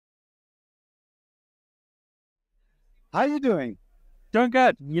How you doing? Doing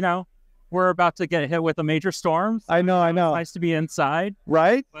good. We're about to get hit with a major storm. So I know. it's nice to be inside.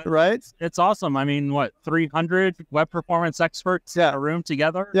 Right, right. It's awesome. I mean, what, 300 web performance experts in a room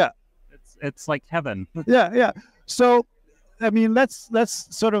together? Yeah. It's like heaven. Yeah. So, I mean, let's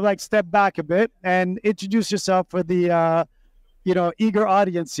sort of like step back a bit and introduce yourself for the eager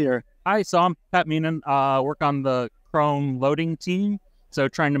audience here. Hi, so I'm Pat Meenan. Work on the Chrome loading team, so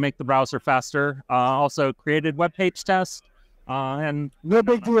trying to make the browser faster. Also created WebPageTest. And no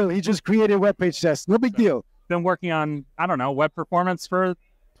big deal. He just created WebPageTest. No big deal. Been working on, web performance for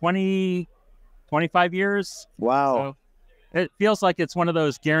 20, 25 years. Wow. So it feels like it's one of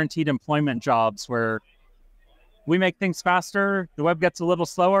those guaranteed employment jobs where we make things faster, the web gets a little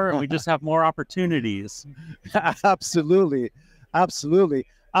slower, and we just have more opportunities. Absolutely.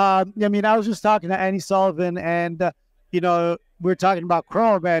 I mean, I was just talking to Annie Sullivan, and, we were talking about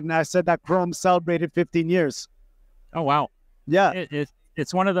Chrome, and I said that Chrome celebrated 15 years. Oh, wow. Yeah.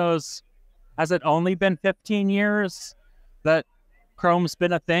 It's one of those, has it only been 15 years that Chrome's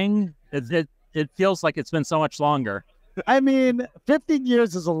been a thing? It feels like it's been so much longer. I mean, 15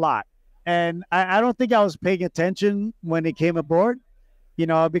 years is a lot. And I don't think I was paying attention when it came aboard,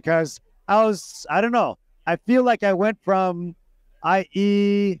 because I don't know. I feel like I went from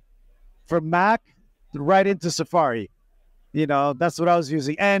IE from Mac right into Safari. That's what I was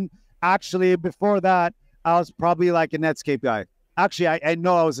using. And actually, before that, I was probably like a Netscape guy. Actually, I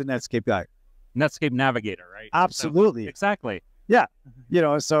know I was a Netscape guy. Netscape Navigator, right? Absolutely. So, exactly. Yeah.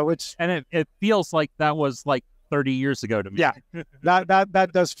 And it feels like that was like 30 years ago to me. Yeah. that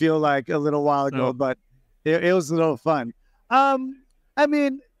does feel like a little while ago, but it was a little fun. I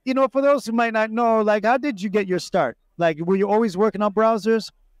mean, for those who might not know, like, how did you get your start? Like, were you always working on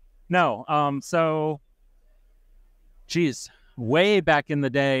browsers? No. Way back in the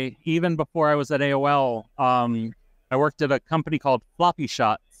day, even before I was at AOL, I worked at a company called Floppy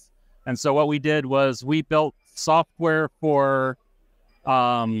Shots. And so what we did was we built software for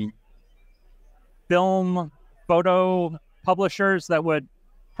film photo publishers that would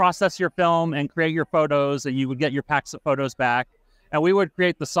process your film and create your photos, and you would get your packs of photos back. And we would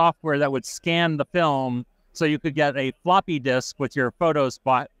create the software that would scan the film so you could get a floppy disk with your photos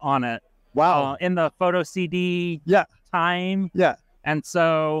on it. Wow. In the photo CD time. Yeah. And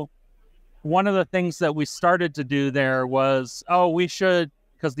so one of the things that we started to do there was, we should,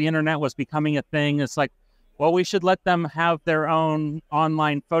 because the internet was becoming a thing, it's like, well, we should let them have their own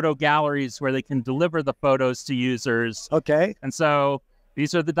online photo galleries where they can deliver the photos to users. Okay. And so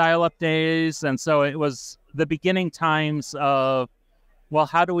these are the dial-up days. And so it was the beginning times of, well,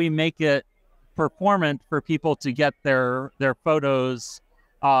 how do we make it performant for people to get their photos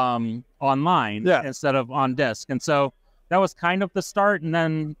online instead of on disk? And so that was kind of the start. And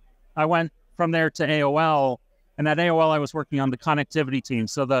then I went from there to AOL. And at AOL, I was working on the connectivity team.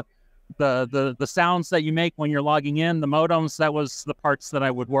 So the sounds that you make when you're logging in, the modems, that was the parts that I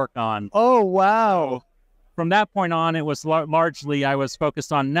would work on. Oh, wow. So from that point on, it was largely, I was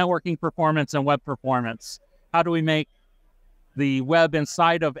focused on networking performance and web performance. How do we make the web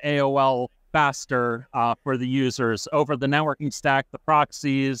inside of AOL faster for the users over the networking stack, the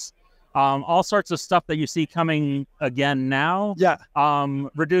proxies, all sorts of stuff that you see coming again now. Yeah.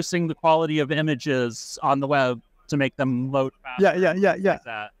 Reducing the quality of images on the web to make them load faster. Yeah. Like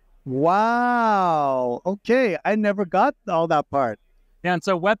that. Wow. Okay. I never got all that part. Yeah, and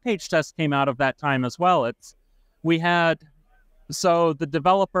so WebPageTest came out of that time as well. So the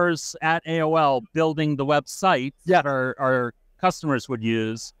developers at AOL building the websites that our customers would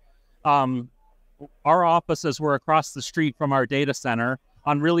use, our offices were across the street from our data center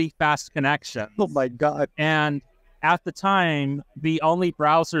on really fast connections. Oh my God. And at the time, the only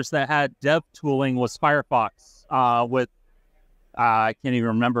browsers that had dev tooling was Firefox with, I can't even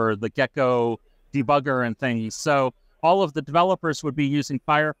remember, the Gecko debugger and things. So all of the developers would be using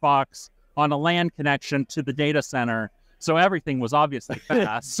Firefox on a LAN connection to the data center. So everything was obviously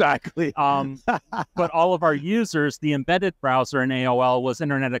fast. Exactly. But all of our users, the embedded browser in AOL was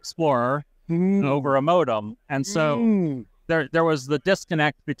Internet Explorer over a modem. And so there was the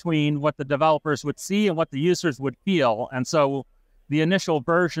disconnect between what the developers would see and what the users would feel. And so the initial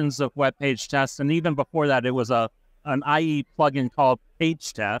versions of WebPageTest, and even before that, it was an IE plugin called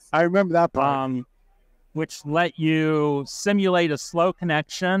PageTest. I remember that part. Which let you simulate a slow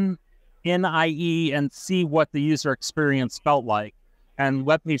connection in IE and see what the user experience felt like. And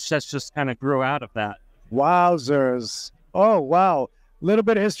WebPageTest just kind of grew out of that. Wowzers. Oh, wow. Little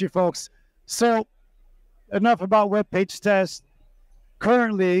bit of history, folks. So enough about WebPageTest.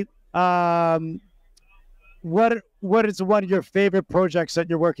 Currently, what is one of your favorite projects that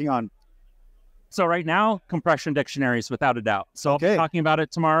you're working on? So right now, compression dictionaries, without a doubt. So I'll be talking about it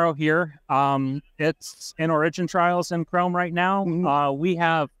tomorrow here. It's in origin trials in Chrome right now. We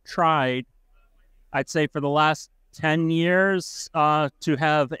have tried, I'd say for the last 10 years, to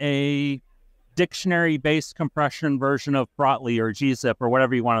have a dictionary-based compression version of Brotli or gzip or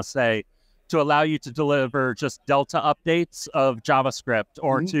whatever you want to say, to allow you to deliver just delta updates of JavaScript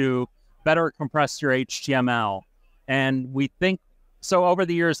or to better compress your HTML. And we think, so over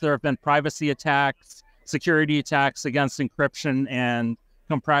the years, there have been privacy attacks, security attacks against encryption and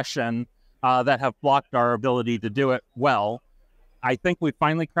compression that have blocked our ability to do it well. I think we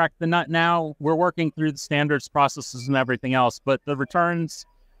finally cracked the nut now. We're working through the standards, processes, and everything else, but the returns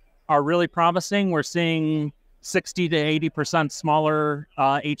are really promising. We're seeing 60 to 80% smaller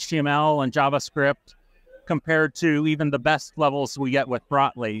HTML and JavaScript compared to even the best levels we get with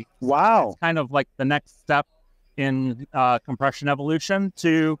Brotli. Wow. It's kind of like the next step in compression evolution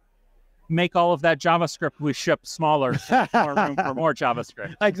to make all of that JavaScript we ship smaller, more room for more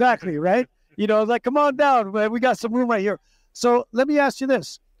JavaScript. Exactly, right? You know, like, come on down, man. We got some room right here. So let me ask you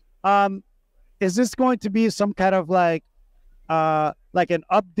this. Is this going to be some kind of like an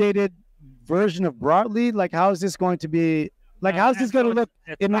updated version of Brotli? Like, how is this going to be? Like, how's this going to look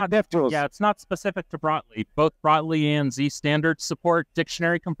in the DevTools? Yeah, it's not specific to Brotli. Both Brotli and Z standards support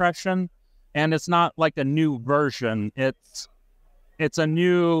dictionary compression, and it's not like a new version. It's a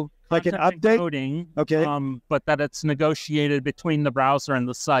new like an update encoding, but that it's negotiated between the browser and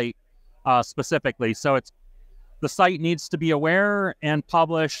the site specifically. So the site needs to be aware and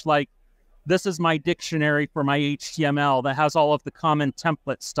publish like, this is my dictionary for my HTML that has all of the common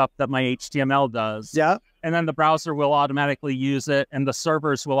template stuff that my HTML does. Yeah. And then the browser will automatically use it, and the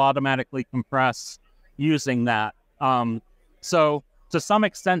servers will automatically compress using that. So to some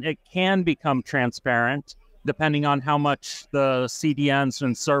extent, it can become transparent depending on how much the CDNs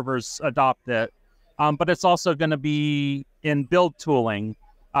and servers adopt it. But it's also going to be in build tooling,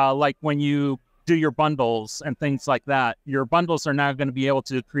 like when you do your bundles and things like that. Your bundles are now going to be able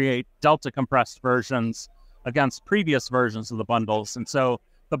to create delta compressed versions against previous versions of the bundles. And so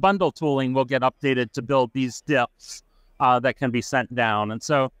the bundle tooling will get updated to build these diffs that can be sent down. And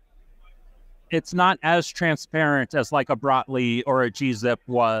so it's not as transparent as like a Brotli or a gzip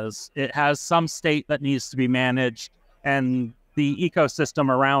was. It has some state that needs to be managed, and the ecosystem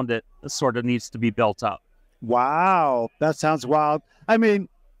around it sort of needs to be built up. Wow, that sounds wild. I mean,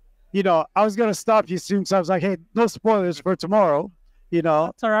 you know, I was going to stop you soon, so I was like, hey, no spoilers for tomorrow, you know.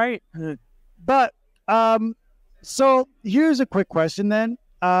 That's all right. But, so here's a quick question then.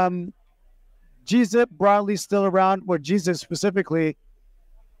 Gzip, Brotli still around, or gzip specifically,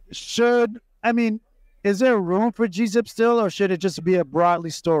 is there room for gzip still, or should it just be a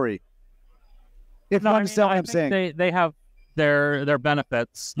Brotli story? If you understand what I'm saying. They have their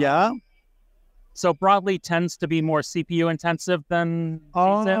benefits. Yeah. So Brotli tends to be more CPU intensive than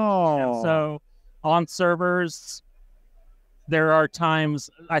gzip. And so on servers, there are times,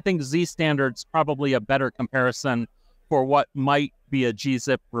 I think Z standard's probably a better comparison for what might be a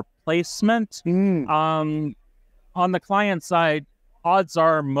gzip replacement. On the client side, odds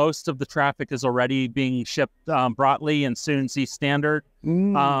are most of the traffic is already being shipped Brotli and soon Z standard.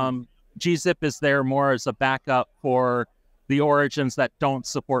 Gzip is there more as a backup for the origins that don't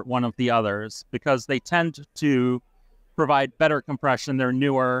support one of the others, because they tend to provide better compression. They're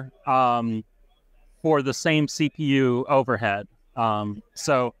newer for the same CPU overhead.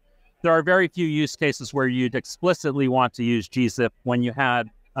 So there are very few use cases where you'd explicitly want to use gzip when you had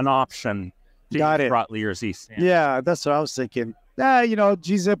an option to use Brotli or Z standard. Yeah, that's what I was thinking. You know,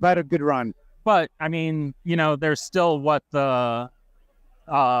 gzip had a good run. But, I mean, you know, there's still what the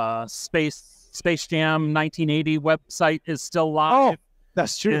Space Jam 1980 website is still live. Oh,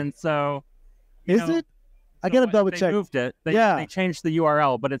 that's true. And so, is it? I gotta double check. They moved it. They changed the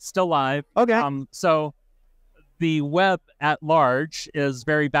URL, but it's still live. Okay. So the web at large is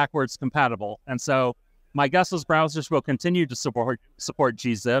very backwards compatible, and so my guess is browsers will continue to support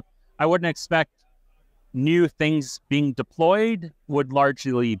gzip. I wouldn't expect new things being deployed would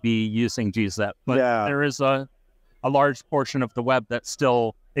largely be using gzip, but there is a large portion of the web that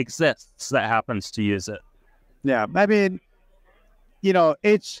still exists that happens to use it. Yeah, I mean, you know,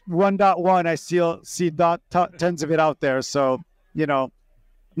 H1.1, I still see tons of it out there, so, you know,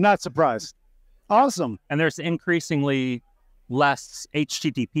 I'm not surprised. Awesome. And there's increasingly less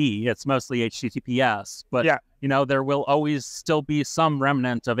HTTP. It's mostly HTTPS, but, you know, there will always still be some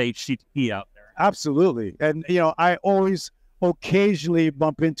remnant of HTTP out there. Absolutely. And, you know, I always occasionally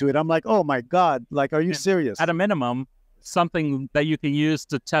bump into it. I'm like, oh my God, like, are you serious? At a minimum, something that you can use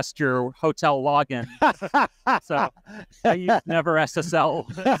to test your hotel login. So I use Never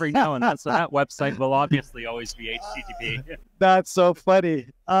SSL every now and then. So that website will obviously always be HTTP. That's so funny.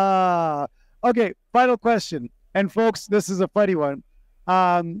 Okay, final question. And folks, this is a funny one.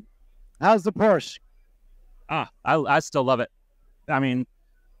 How's the Porsche? I still love it. I mean,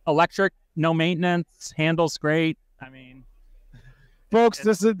 electric, no maintenance, handles great. I mean, folks,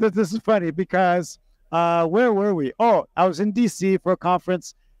 this is funny because where were we? Oh, I was in DC for a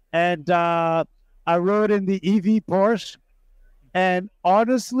conference, and I rode in the EV Porsche. And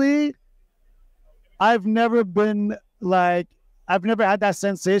honestly, I've never had that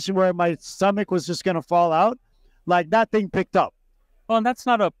sensation where my stomach was just gonna fall out. Like that thing picked up. Well, and that's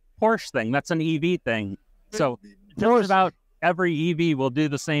not a Porsche thing. That's an EV thing. So just about every EV will do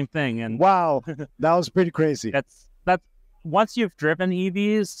the same thing. And wow, that was pretty crazy. That's once you've driven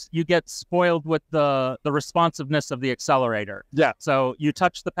EVs, you get spoiled with the responsiveness of the accelerator. Yeah. So you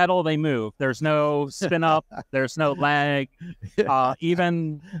touch the pedal, they move. There's no spin up. There's no lag.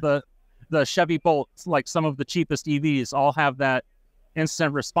 Even the Chevy Bolts, like some of the cheapest EVs, all have that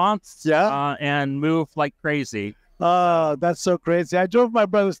instant response. Yeah. And move like crazy. Oh, that's so crazy. I drove my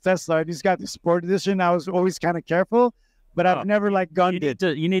brother's Tesla, and he's got the Sport Edition. I was always kind of careful, but I've never gunned it.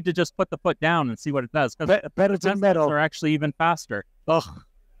 You need to just put the foot down and see what it does. Pedal to metal are actually even faster. Oh,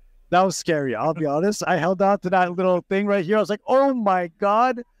 that was scary. I'll be honest. I held on to that little thing right here. I was like, oh my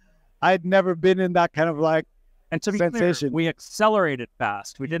God. I'd never been in that kind of and to be sensation. Clear, we accelerated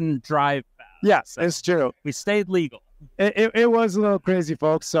fast. We didn't drive fast. Yes, it's true. We stayed legal. It was a little crazy,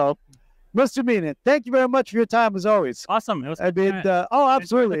 folks. So, Mr. Meenan, thank you very much for your time as always. Awesome. It was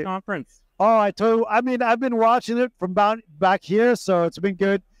absolutely. The conference. Oh, I've been watching it from back here, so it's been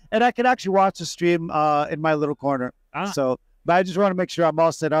good. And I can actually watch the stream in my little corner. So, but I just want to make sure I'm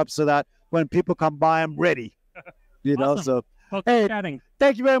all set up so that when people come by, I'm ready. You know, so well, hey, chatting.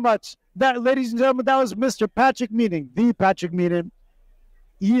 Thank you very much. That, ladies and gentlemen, that was Mr. Patrick Meenan, the Patrick Meenan.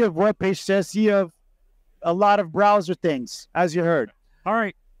 He of WebPageTest, he of a lot of browser things, as you heard. All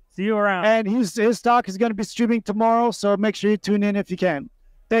right. See you around. And his talk is going to be streaming tomorrow, so make sure you tune in if you can.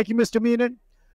 Thank you, Mr. Meenan.